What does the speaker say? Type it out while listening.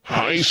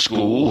High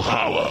School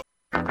Holla.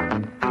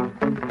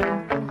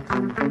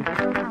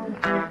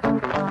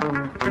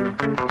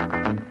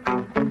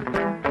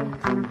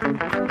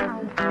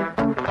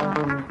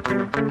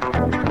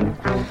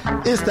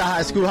 It's the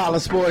High School Holla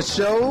Sports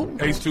Show.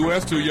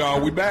 H2S2, y'all,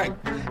 we back.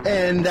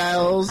 And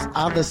those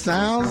are the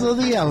sounds of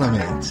the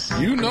elements.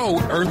 You know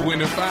Earth,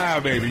 Wind, and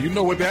Fire, baby. You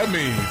know what that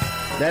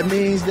means. That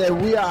means that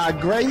we are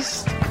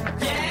graced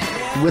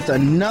with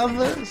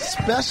another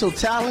special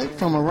talent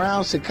from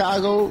around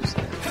Chicago's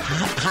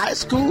high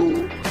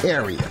school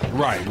area.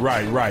 Right.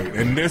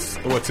 And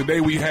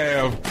today we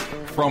have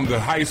from the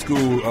high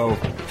school of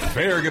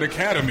Farragut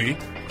Academy.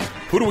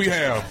 Who do we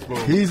have?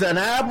 He's an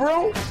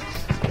admiral.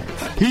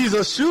 He's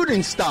a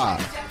shooting star.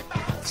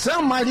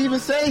 Some might even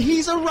say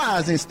he's a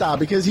rising star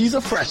because he's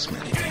a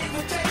freshman.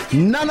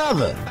 None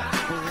other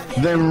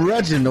than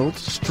Reginauld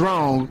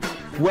Strong.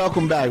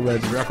 Welcome back,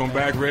 Reg. Welcome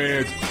back,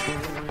 Reg.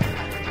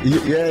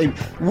 Yeah,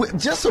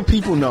 just so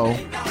people know,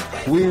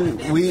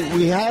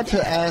 we had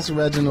to ask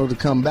Reginauld to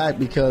come back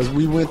because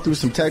we went through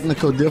some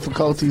technical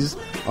difficulties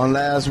on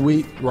last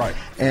week. Right.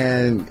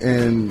 And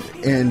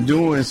in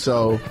doing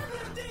so,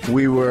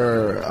 we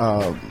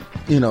were,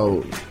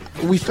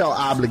 we felt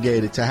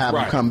obligated to have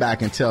him come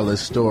back and tell his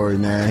story,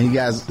 man.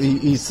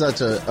 He's such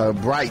a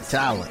bright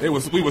talent.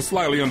 We were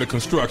slightly under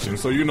construction,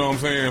 so you know what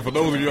I'm saying? For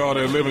those of y'all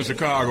that live in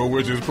Chicago,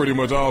 which is pretty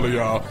much all of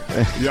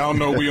y'all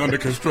know we under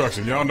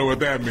construction. Y'all know what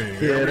that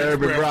means. Yeah,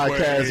 Urban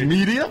Broadcast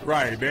Media.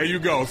 Right, there you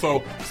go.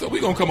 So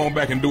we're going to come on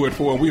back and do it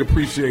for him. We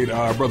appreciate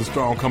Brother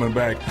Strong coming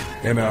back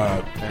and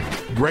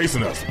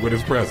gracing us with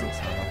his presence.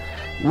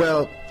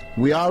 Well,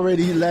 we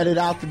already let it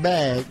out the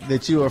bag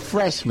that you're a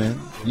freshman.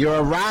 You're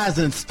a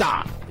rising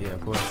star. Yeah,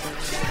 of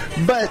course.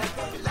 But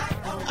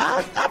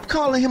I'm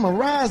calling him a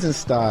rising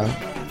star.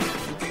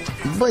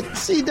 But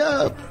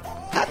C-Dub,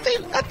 I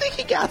think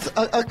he got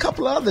a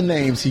couple of other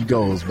names he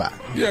goes by.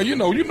 Yeah, you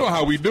know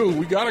how we do.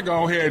 We got to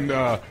go ahead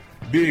and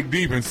dig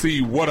deep and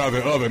see what are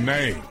the other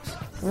names.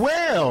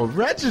 Well,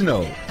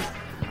 Reginauld,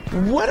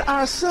 what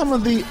are some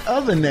of the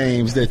other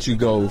names that you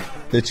go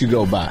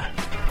by?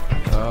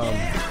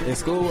 In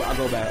school, I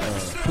go by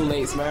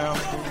Kool-Aid Smile.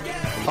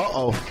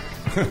 Uh-oh.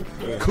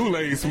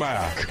 Kool-Aid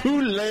Smile.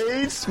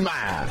 Kool-Aid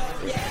Smile.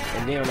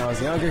 And then when I was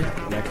younger,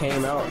 when I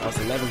came out, I was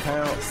 11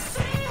 pounds.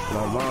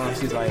 My mom,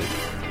 she's like,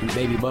 you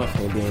baby buff.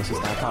 And then she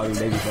started calling me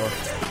baby buff.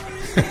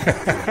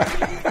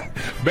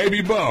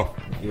 Baby buff.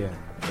 Yeah.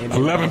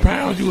 11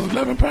 pounds? You was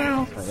 11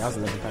 pounds? Yeah, I was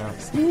 11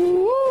 pounds.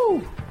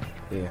 Woo!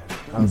 Yeah.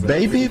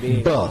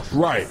 Baby buff.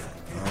 Right.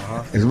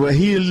 Is what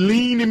he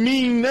lean and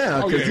mean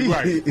now. Oh,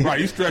 yeah, right.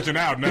 He's stretching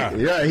out now.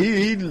 Yeah,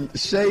 he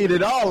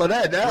shaded all of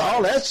that.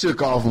 All that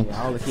shook off him.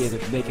 Yeah, all the kids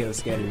at the daycare was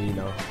scared of me,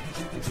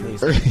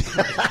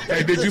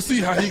 Hey, did you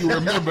see how he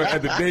remember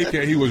at the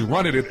daycare? He was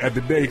running it at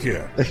the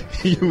daycare.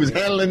 He was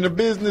handling the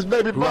business,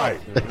 baby. Right.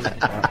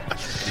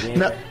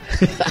 And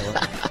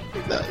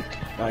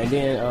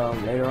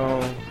then later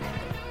on,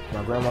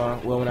 my grandma,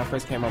 when I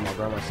first came out, my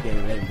grandma, she gave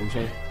me the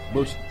name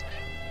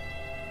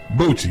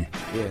Bucci.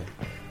 Yeah.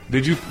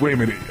 Did you wait a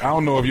minute? I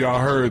don't know if y'all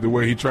heard the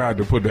way he tried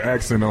to put the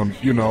accent on,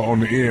 on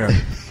the end,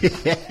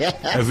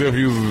 as if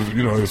he was,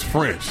 it's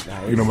French.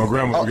 My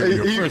grandma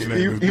gave me a French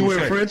name. He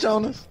went French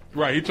on us.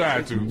 Right, he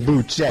tried to.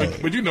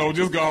 Bucci. But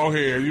just go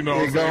ahead. You know,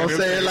 what I'm saying? Go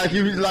say it like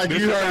you heard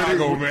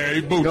Chicago, it.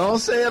 Man, Bucci. Don't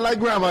say it like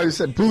grandma. You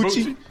said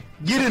Bucci.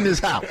 Get in this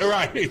house.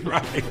 Right.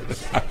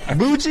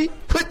 Bucci,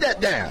 put that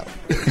down.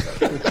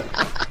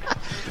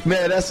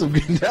 Man, that's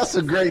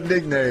some great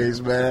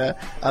nicknames, man.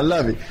 I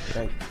love it.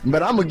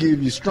 But I'm gonna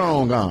give you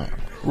strong arm.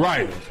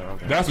 Right.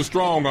 That's a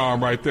strong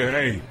arm right there.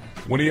 Hey,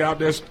 when he out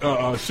there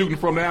shooting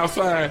from the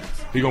outside,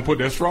 he gonna put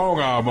that strong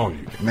arm on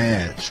you.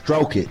 Man,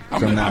 stroke it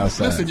from the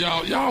outside. Listen,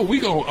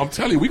 y'all, I'm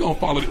telling you, we gonna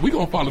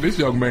follow this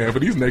young man for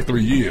these next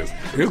 3 years.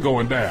 It's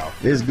going down.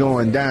 It's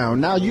going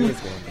down. Now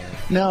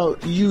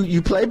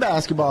you play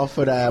basketball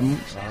for the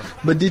Adams,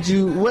 but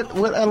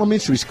what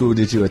elementary school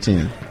did you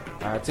attend?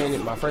 I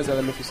attended my first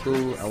elementary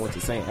school. I went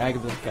to St.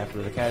 Agatha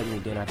Catholic Academy.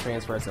 Then I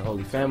transferred to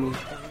Holy Family.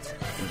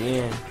 And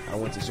then I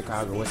went to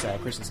Chicago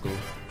Westside Christian School.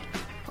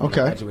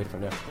 Okay. I graduated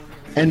from there.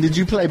 And did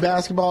you play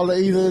basketball at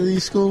either of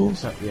these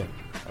schools? Yeah.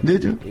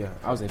 Did you? Yeah.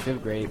 I was in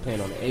 5th grade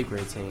playing on the 8th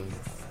grade team.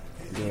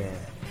 Then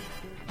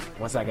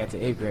once I got to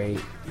 8th grade,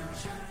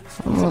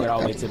 I took it all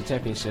the way to the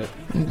championship.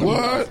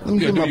 What? Let me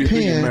get my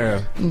pen.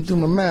 Let me do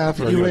my math.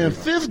 You were in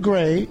 5th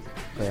grade.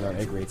 Playing on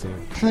the 8th grade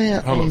team. Playing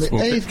on the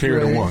 8th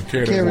grade.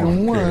 Carried the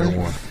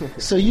one.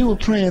 So you were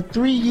playing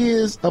 3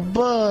 years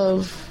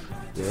above.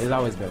 Yeah, it's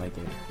always been like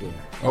that. Yeah.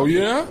 Oh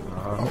yeah.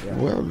 Yeah.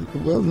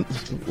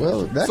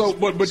 Well. That's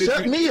but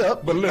shut me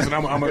up. But listen,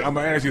 I'm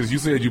gonna ask you this. You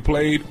said you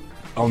played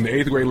on the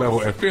 8th grade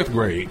level at 5th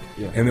grade,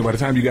 yeah. And then by the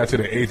time you got to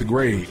the 8th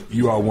grade,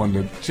 you all won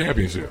the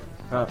championship.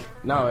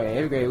 No, in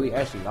 8th grade we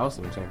actually lost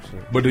in the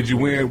championship. But did you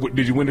win?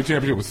 Did you win the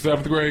championship with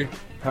 7th grade?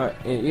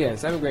 In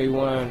 7th grade we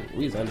won.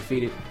 We was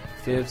undefeated.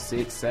 5th,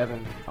 6th,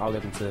 7th, all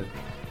up into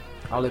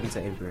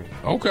 8th grade.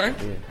 Okay.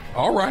 Yeah.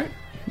 All right.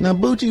 Now,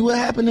 Bucci, what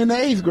happened in the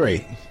 8th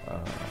grade?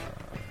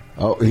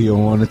 Oh, he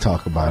don't want to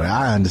talk about it.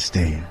 I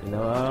understand. You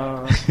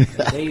know,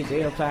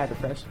 they applied the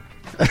pressure.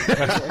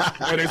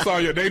 And they saw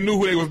you. They knew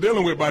who they was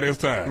dealing with by this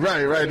time.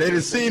 Right. They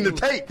done seen the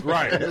tape.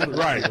 Right.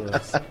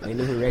 They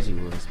knew who Reggie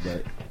was,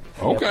 but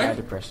they applied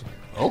the pressure.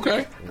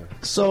 Okay. Yeah.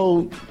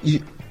 So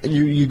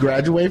you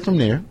graduate from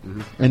there,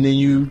 and then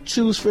you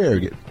choose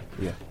Farragut.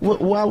 Yeah.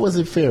 Why was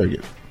it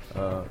Farragut?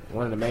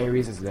 One of the main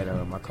reasons is that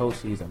my coach,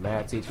 he's a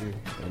math teacher,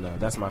 and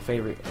that's my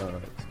favorite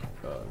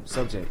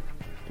subject.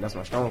 And that's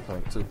my strong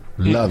point, too.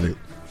 Love it.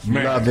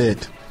 Math. Love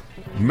it.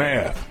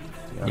 Math.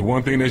 Yeah. The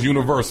one thing that's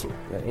universal.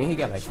 Yeah, and he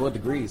got like 4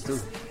 degrees, too.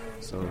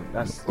 So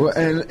that's... Well,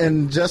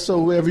 and just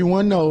so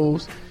everyone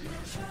knows,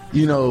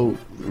 you know,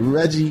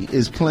 Reggie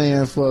is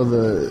playing for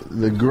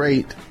the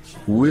great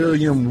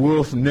William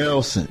Wolf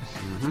Nelson.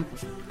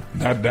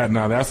 Now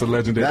that's a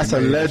legendary. That's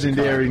a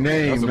legendary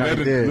name. That's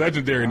a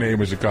legendary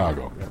name in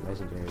Chicago. Yeah,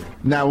 legendary.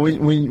 Now,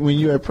 when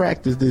you at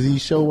practice, does he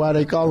show why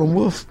they call him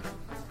Wolf?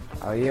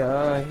 Oh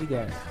yeah, he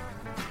got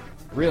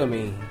real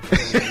mean.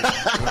 He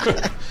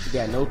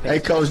got no patience. Hey,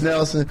 Coach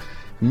Nelson,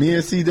 me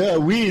and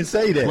C-Dub, we didn't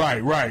say that.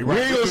 Right. We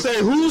ain't gonna say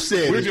who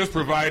said it. We're just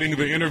providing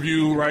the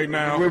interview right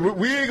now.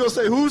 We ain't gonna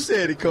say who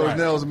said it, Coach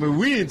Nelson, but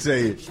we didn't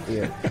say it.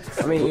 Yeah,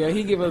 I mean,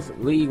 he give us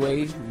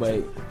leeway,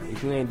 but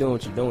if you ain't doing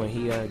what you're doing,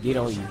 he get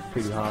on you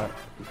pretty hard.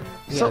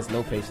 He has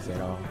no patience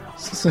at all.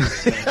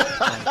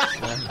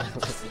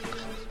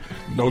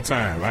 No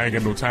time. I ain't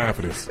got no time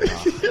for this.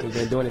 We've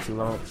been doing it too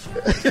long.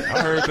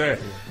 I heard that.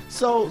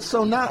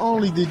 So not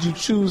only did you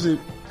choose it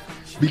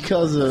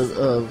because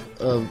of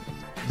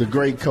the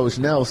great Coach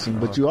Nelson,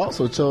 but you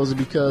also chose it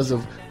because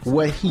of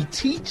what he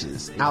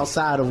teaches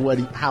outside of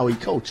how he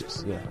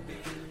coaches. Yeah.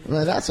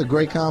 Well, that's a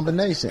great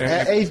combination.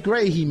 At 8th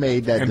grade, he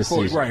made that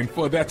decision. And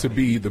for that to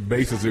be the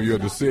basis of your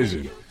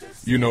decision,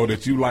 you know,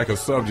 that you like a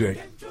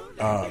subject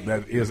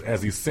that is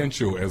as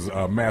essential as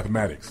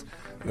mathematics,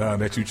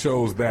 that you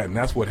chose that, and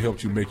that's what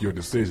helped you make your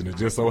decision. It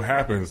just so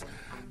happens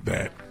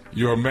that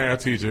your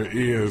math teacher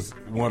is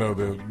one of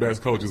the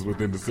best coaches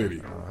within the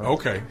city.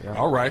 Okay,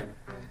 all right,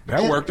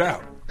 that worked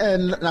out.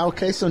 And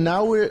okay, so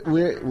now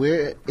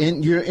you're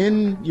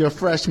in your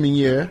freshman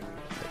year,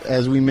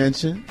 as we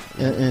mentioned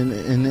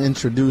in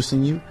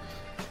introducing you,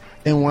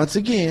 and once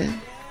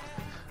again,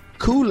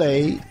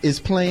 Kool-Aid is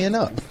playing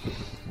up.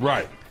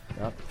 Right.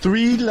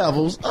 3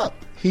 levels up.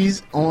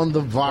 He's on the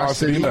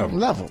varsity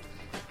level.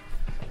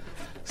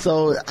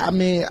 So I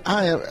mean,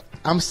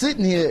 I'm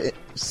sitting here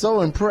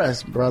so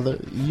impressed, brother.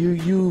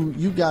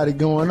 You got it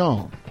going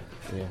on.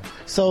 Yeah.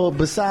 So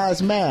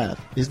besides math,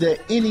 is there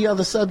any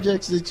other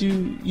subjects that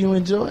you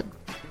enjoy?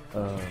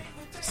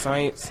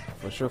 Science,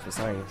 for sure, for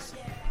science.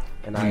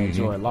 And I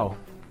enjoy law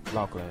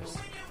class.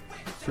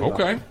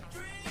 Okay.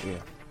 Yeah.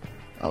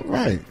 All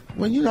right.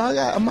 Well, you know,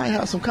 I might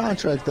have some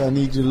contracts that I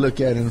need you to look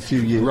at in a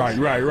few years. Right.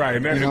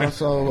 And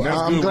so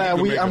I'm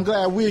glad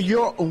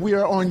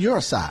we're on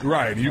your side.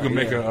 Right. You can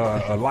make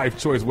a life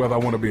choice whether I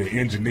want to be an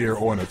engineer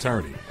or an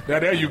attorney. Now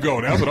there you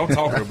go. That's what I'm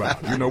talking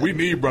about. You know, we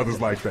need brothers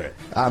like that.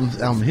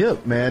 I'm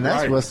hip, man.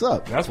 That's what's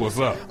up. That's what's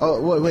up.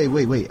 Oh,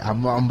 wait.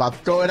 I'm about to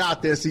throw it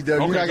out there,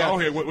 CW. Okay, go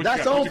ahead.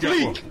 That's on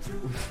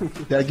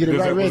fleek. Did I get it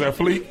right? Was that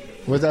fleek?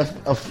 Was that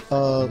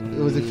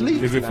was it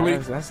Fleet? Is it Fleet?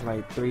 That's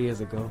like 3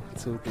 years ago,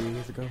 2-3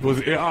 years ago.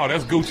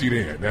 That's Gucci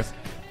then.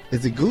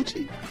 Is it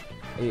Gucci?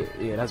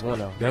 Yeah, that's one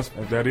of them.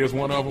 That is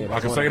one of them. Yeah, I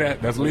can say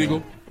that. That's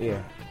legal.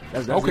 Yeah.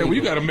 That's okay, legal. well,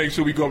 you got to make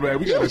sure we go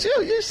back.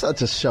 You're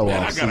such a show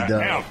off. I got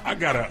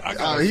an app.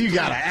 Oh, you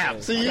got an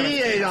app. See,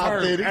 he ain't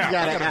out there. You got an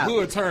app. I got a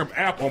hood term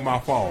app on my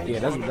phone. Yeah,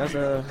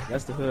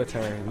 that's the hood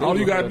term. All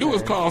you got to do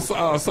is call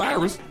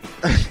Cyrus.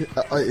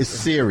 It's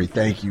Siri.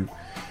 Thank you.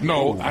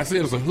 No, I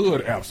said it's a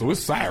hood app, so it's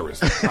Cyrus.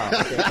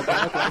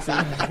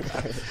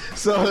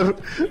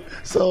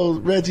 So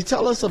Reggie,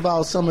 tell us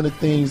about some of the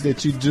things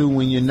that you do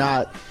when you're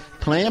not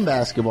playing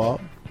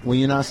basketball, when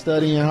you're not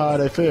studying hard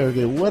at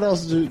Farragut. What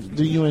else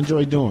do you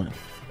enjoy doing?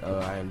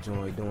 I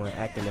enjoy doing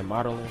acting and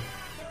modeling.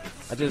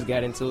 I just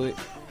got into it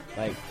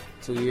like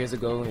 2 years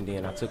ago, and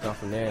then I took off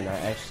from there, and I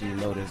actually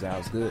noticed I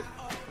was good.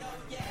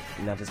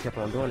 And I just kept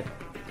on doing it.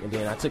 And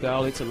then I took it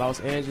all the way to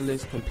Los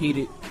Angeles,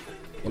 competed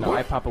in the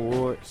iPop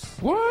Awards.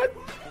 What?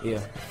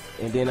 Yeah.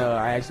 And then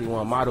I actually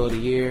won Model of the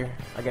Year.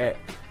 I got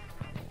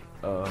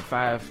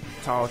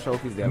 5 tall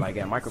trophies that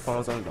got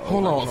microphones on them.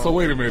 Hold on. So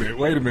wait a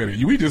minute.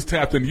 We just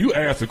tapped in. You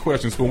asked the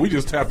question, so we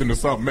just tapped into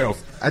something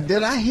else.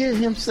 Did I hear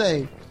him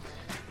say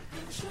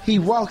he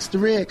walks the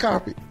red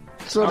carpet,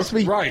 so to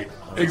speak? Right.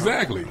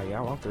 Exactly. Yeah,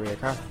 I walk the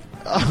red carpet.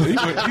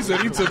 He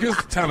said he took his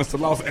talents to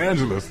Los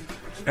Angeles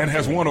and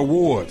has won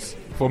awards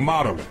for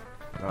modeling.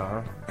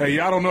 Hey,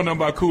 y'all don't know nothing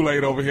about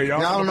Kool-Aid over here.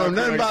 Y'all don't know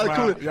nothing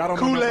about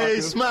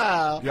Kool-Aid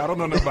Smile. Y'all don't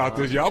know nothing about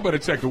this. Y'all better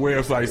check the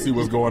website, see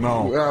what's going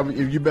on.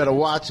 You better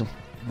watch them.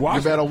 You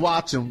better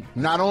watch them.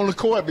 Not on the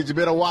court, but you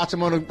better watch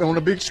them on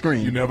the big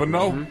screen. You never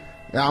know.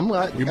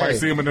 Mm-hmm. You might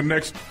see them in the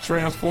next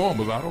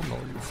Transformers. I don't know.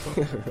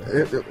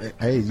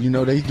 Hey, you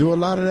know they do a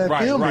lot of that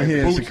filming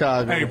here in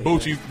Chicago. Hey,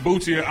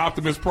 Bucci and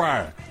Optimus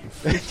Prime.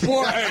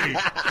 Boy, hey,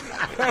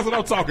 that's what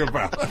I'm talking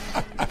about.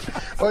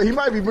 Well, he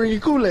might be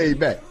bringing Kool-Aid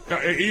back.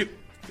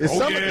 It's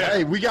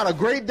Hey, we got a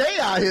great day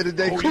out here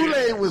today.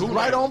 Kool-Aid was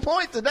right on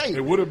point today.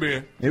 It would have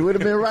been. It would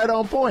have been right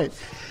on point.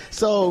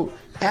 So,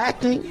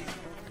 acting,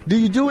 do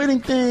you do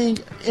anything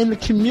in the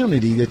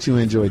community that you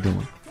enjoy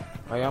doing?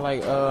 I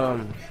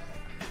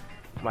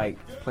like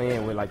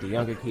playing with like the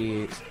younger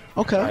kids.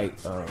 Okay. Like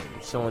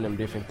showing them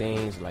different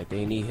things. Like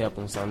they need help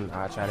on something,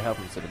 I try to help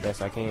them to the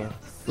best I can.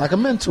 Like a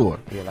mentor.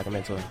 Yeah, like a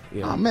mentor.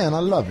 Yeah. Oh man, I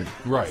love it.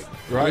 Right.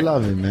 I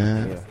love it,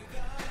 man. Yeah.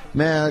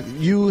 Man,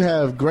 you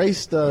have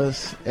graced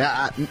us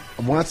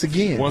once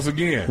again.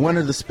 One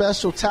of the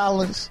special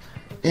talents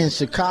in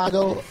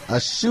Chicago, a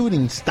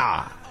shooting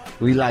star,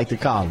 we like to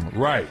call him.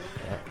 Right.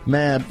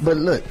 Man, but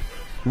look,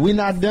 we're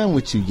not done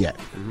with you yet.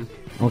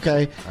 Mm-hmm.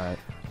 Okay? All right.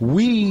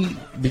 We,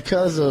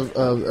 because of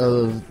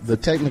the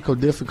technical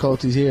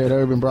difficulties here at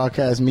Urban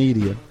Broadcast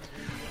Media,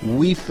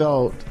 we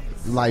felt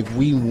like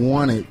we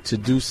wanted to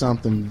do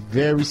something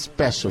very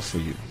special for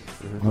you.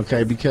 Mm-hmm.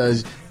 Okay?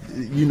 Because,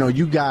 you know,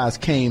 you guys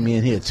came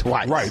in here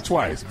twice. Right,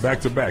 twice, back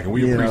to back, and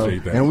we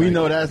appreciate that. And we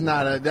know that's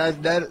not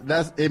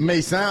that's it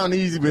may sound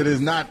easy, but it's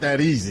not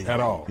that easy. At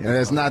all. Yeah,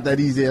 it's not that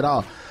easy at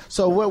all.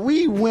 So what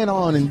we went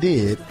on and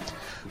did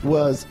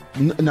was,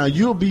 now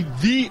you'll be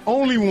the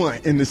only one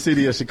in the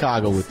city of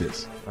Chicago with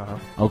this.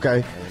 Uh-huh.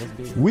 Okay?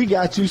 We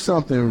got you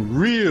something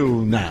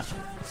real now.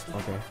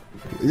 Okay.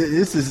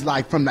 This is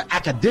like from the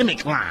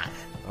academic line.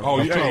 Oh,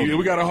 yeah,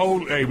 we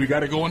got we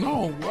got it going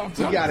on.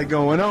 We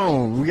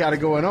got it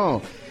going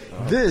on.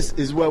 This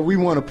is what we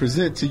want to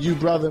present to you,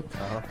 brother.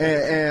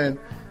 And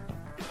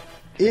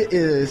it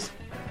is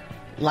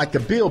like the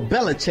Bill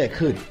Belichick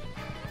hoodie.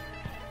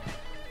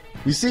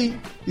 You see?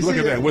 Look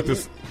at that with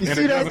this. You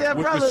see that there,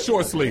 with brother? the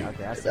short sleeve.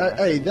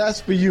 Hey, that's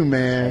for you,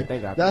 man.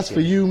 That's for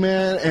you,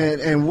 man.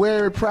 And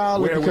wear it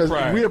proudly because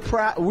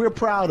we're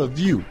proud of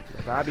you.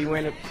 I'll be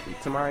wearing it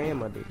tomorrow and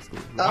Monday to school.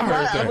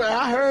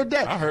 I heard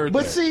that.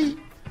 But see,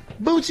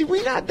 Bucci,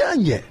 we not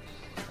done yet.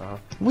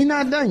 We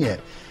not done yet.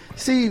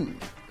 See,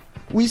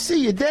 we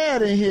see your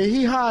dad in here.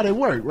 He hard at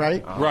work,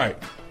 right? Right.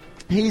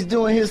 He's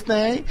doing his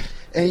thing.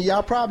 And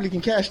y'all probably can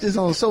catch this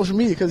on social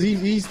media because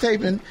he's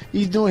taping.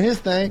 He's doing his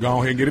thing. Go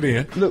ahead and get it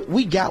in. Look,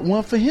 we got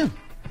one for him.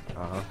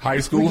 High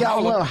school we got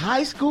holler. One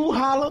high school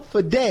holler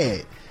for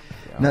dad.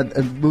 Yeah. Now,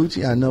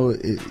 Bucci, I know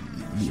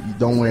you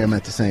don't wear them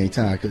at the same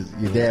time because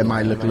your dad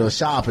might look a little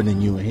sharper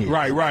than you in here.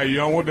 Right. You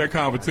don't want that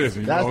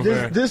competition.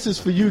 This is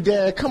for you,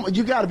 Dad. Come on,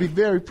 you got to be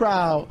very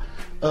proud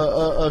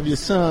of your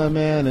son,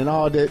 man, and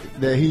all that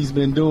he's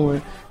been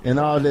doing and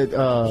all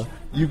that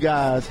you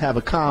guys have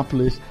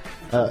accomplished.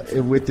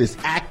 With this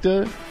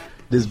actor,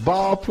 this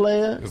ball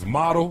player, this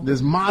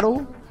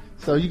model.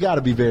 So you got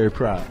to be very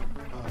proud.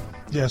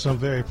 Yes, I'm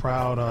very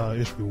proud.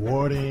 It's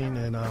rewarding,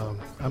 and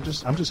I'm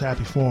just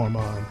happy for him.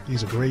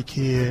 He's a great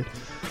kid.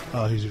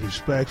 He's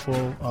respectful,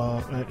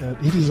 and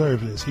he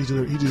deserves this. He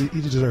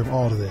deserves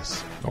all of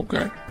this.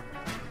 Okay.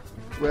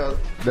 Well,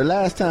 the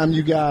last time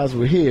you guys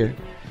were here,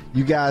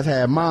 you guys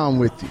had Mom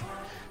with you.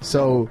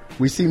 So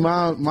we see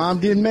Mom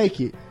didn't make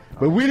it.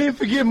 But we didn't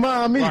forget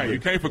Mom either. Right, you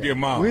can't forget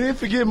Mom. We didn't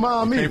forget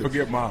Mom either. Can't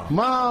forget Mom.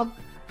 Mom,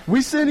 we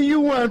sending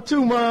you one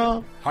too,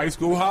 Mom. High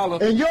school holler.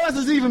 And yours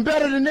is even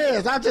better than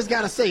theirs. I just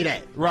got to say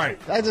that. Right.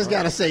 I just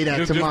got to say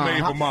that to Mom.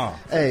 Just made for Mom.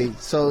 Hey,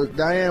 so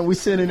Diane, we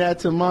sending that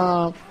to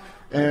Mom.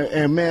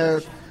 And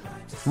man,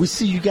 we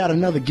see you got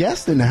another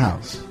guest in the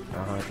house.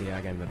 Yeah,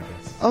 I got another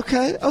guest.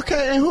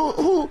 Okay.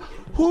 And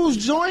who's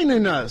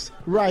joining us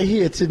right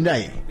here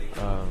today?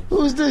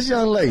 Who's this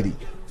young lady?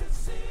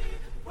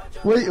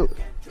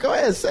 Go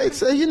ahead,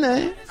 say your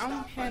name.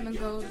 I'm Hannah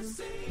Golden.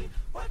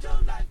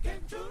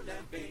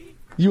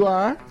 You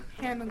are?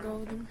 Hannah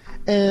Golden.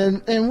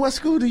 And what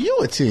school do you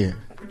attend?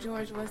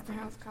 George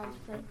Westinghouse College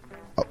Prep.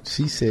 Oh,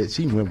 she said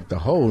she went with the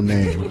whole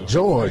name.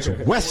 George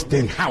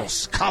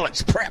Westinghouse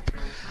College Prep.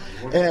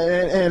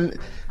 And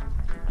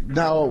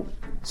now,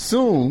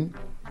 soon,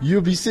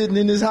 you'll be sitting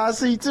in this hot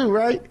seat too,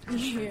 right?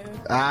 Yeah.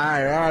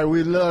 All right.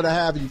 We'd love to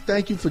have you.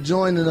 Thank you for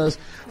joining us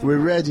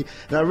with Reggie.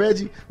 Now,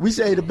 Reggie, we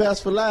say the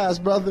best for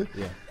last, brother.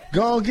 Yeah.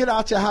 Go on, get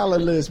out your holler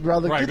list,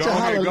 brother. Right, get your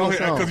holler list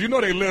on. Because you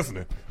know they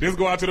listening. Just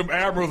go out to them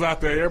admirals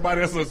out there.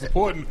 Everybody that's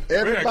supporting.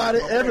 Every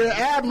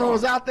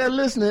admiral's out there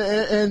listening,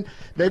 and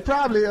they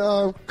probably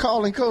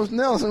calling Coach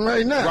Nelson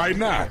right now. Right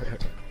now.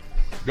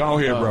 Go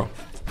ahead,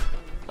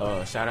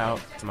 bro. Shout out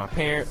to my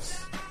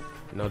parents.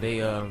 You know,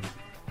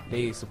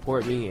 they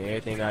support me in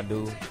everything I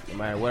do. No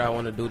matter what I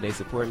want to do, they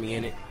support me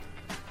in it.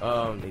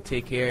 They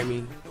take care of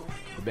me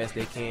the best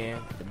they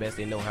can, the best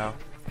they know how.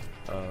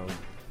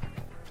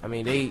 I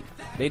mean, they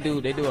do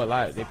a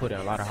lot. They put in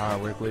a lot of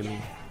hard work with me.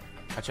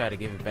 I try to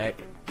give it back.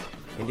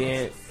 And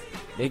then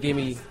they give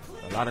me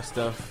a lot of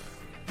stuff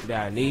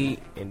that I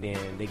need, and then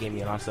they give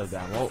me a lot of stuff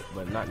that I want,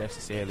 but not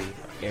necessarily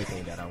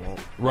everything that I want.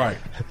 Right.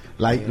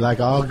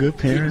 Like all good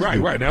parents. Right.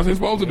 That's what they're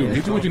supposed to do.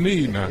 Get you what you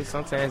need now.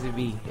 Sometimes it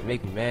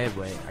make me mad,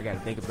 but I got to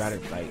think about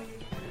it. Like,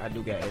 I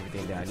do got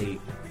everything that I need.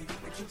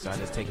 So I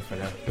just take it for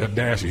them. That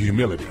dash of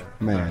humility.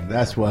 Man,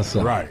 that's what's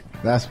up. Right.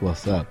 That's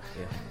what's up.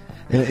 Yeah.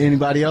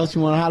 Anybody else you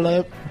want to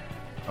holler at?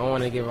 I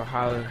want to give a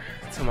holler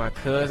to my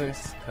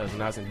cousins, because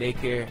when I was in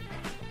daycare,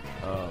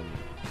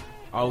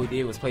 all we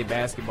did was play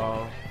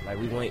basketball. Like,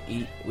 we wouldn't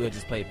eat. We'll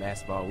just play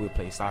basketball. We'll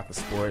play soccer,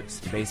 sports,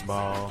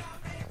 baseball.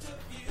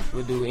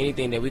 We'll do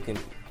anything that we can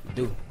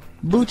do.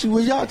 Bucci,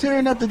 was y'all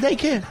tearing up the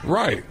daycare?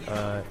 Right.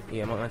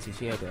 Yeah, my auntie,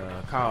 she had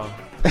to call.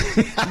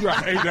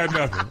 Right. Ain't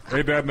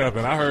that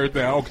nothing. I heard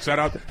that. Oh, shout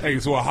out. Hey,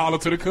 so a holler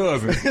to the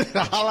cousin.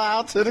 Holler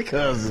out to the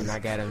cousins. And I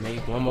got to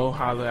make one more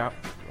holler out,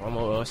 one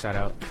more shout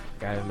out.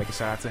 Got to make a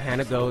shout out to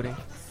Hannah Golden,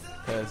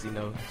 because, you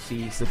know,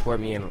 she support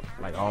me in,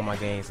 like, all my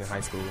games in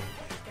high school.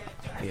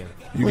 Yeah.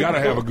 You got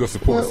to have a good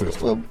support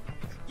system.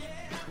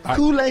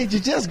 Kool-Aid, you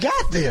just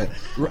got there.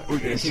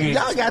 Right.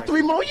 Y'all got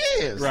 3 more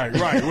years. Right.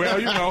 Well,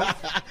 you know.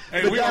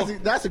 Hey,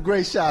 But that's a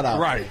great shout out.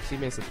 Right. She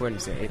been supporting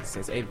me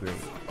since 8th grade.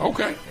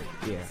 Okay.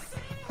 Yeah.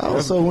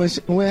 Oh, so when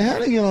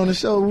Hannah get on the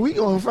show, we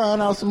gonna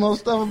find out some more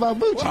stuff about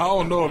Bucci. I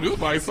don't know if this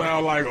might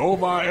sound like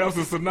Omar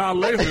Epps'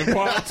 Annihilation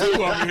Part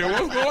 2 up here.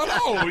 What's going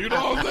on? You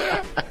know what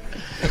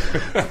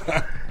I'm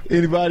saying?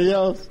 Anybody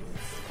else?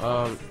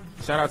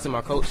 Shout out to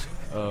my coach,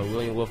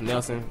 William Wolf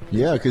Nelson.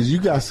 Yeah, because you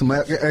got some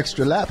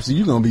extra laps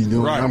you gonna be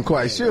doing. Right. I'm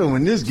quite sure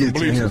when this gets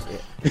to him.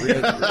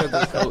 Real good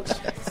coach.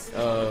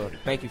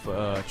 Thank you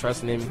for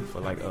trusting in me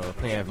for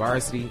playing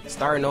varsity,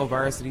 starting on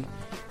varsity.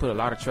 Put a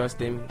lot of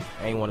trust in me.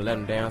 I ain't want to let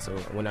him down, so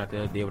I went out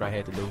there, did what I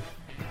had to do,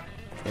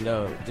 and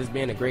just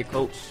being a great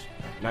coach,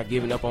 not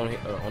giving up on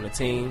the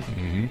team.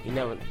 Mm-hmm. He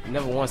never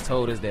once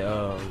told us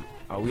that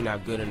we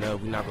not good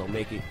enough, we not gonna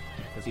make it.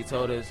 Because he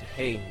told us,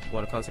 hey, you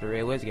want to come to the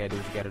Red West, you gotta do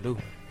what you gotta do,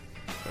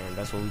 and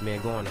that's what we've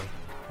been going on.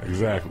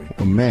 Exactly.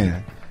 Well,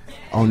 man,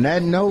 on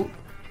that note,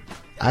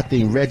 I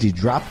think Reggie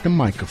dropped the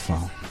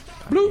microphone.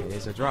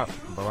 It's a drop,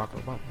 Barack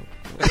Obama.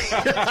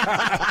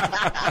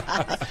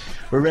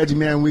 But Reggie,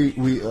 man,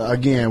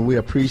 we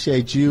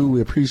appreciate you.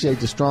 We appreciate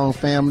the Strong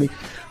family.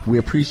 We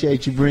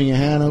appreciate you bringing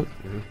Hannah.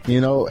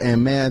 You know,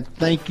 and man,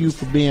 thank you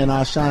for being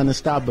our shining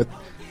star, but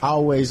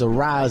always a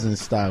rising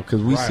star,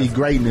 because we see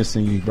greatness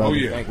in you, brother. Oh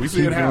yeah, we see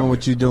Keep it happening. doing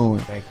what you're doing.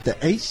 Thank The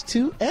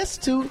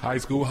H2S2 High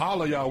School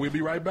Holla, y'all. We'll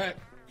be right back.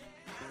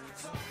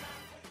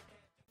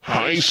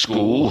 High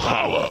School Holla.